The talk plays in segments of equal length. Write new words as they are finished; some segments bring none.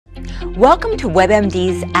Welcome to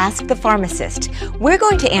WebMD's Ask the Pharmacist. We're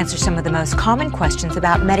going to answer some of the most common questions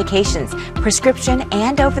about medications, prescription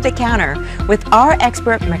and over-the-counter with our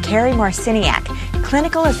expert Makary Marciniak,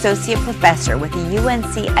 Clinical Associate Professor with the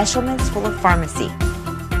UNC Eshelman School of Pharmacy.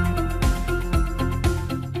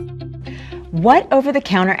 What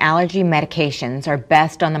over-the-counter allergy medications are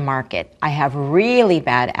best on the market? I have really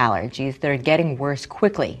bad allergies that are getting worse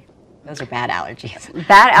quickly. Those are bad allergies.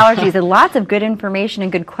 Bad allergies, and lots of good information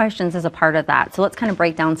and good questions as a part of that. So let's kind of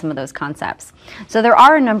break down some of those concepts. So there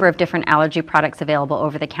are a number of different allergy products available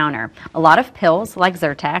over the counter. A lot of pills like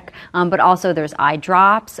Zyrtec, but also there's eye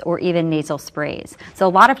drops or even nasal sprays. So a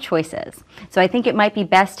lot of choices. So I think it might be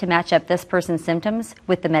best to match up this person's symptoms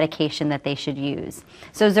with the medication that they should use.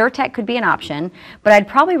 So Zyrtec could be an option, but I'd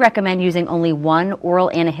probably recommend using only one oral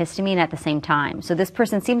antihistamine at the same time. So this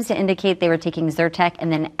person seems to indicate they were taking Zyrtec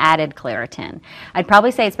and then added Claritin. I'd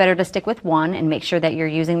probably say it's better to stick with one and make sure that you're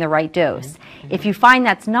using the right dose. If you find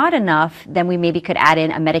that's not enough, then we maybe could add in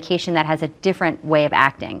a medication that has a different way of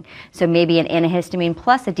acting. So maybe an antihistamine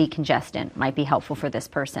plus a decongestant might be helpful for this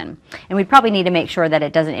person. And we'd probably need to make sure that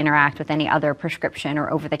it doesn't interact with any other prescription or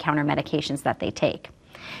over-the-counter medications that they take.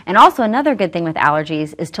 And also another good thing with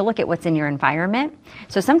allergies is to look at what's in your environment.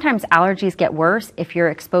 So sometimes allergies get worse if you're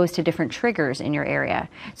exposed to different triggers in your area.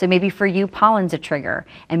 So maybe for you, pollen's a trigger,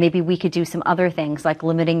 and maybe we could do some other things like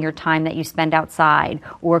limiting your time that you spend outside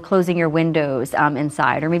or closing your windows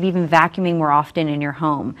inside, or maybe even vacuuming more often in your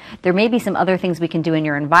home. There may be some other things we can do in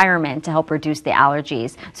your environment to help reduce the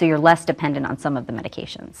allergies so you're less dependent on some of the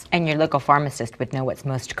medications. And your local pharmacist would know what's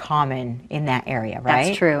most common in that area, right?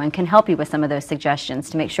 That's true, and can help you with some of those suggestions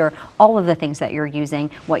to make sure all of the things that you're using,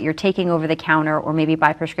 what you're taking over the counter or maybe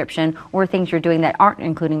by prescription, or things you're doing that aren't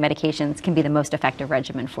including medications can be the most effective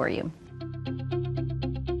regimen for you.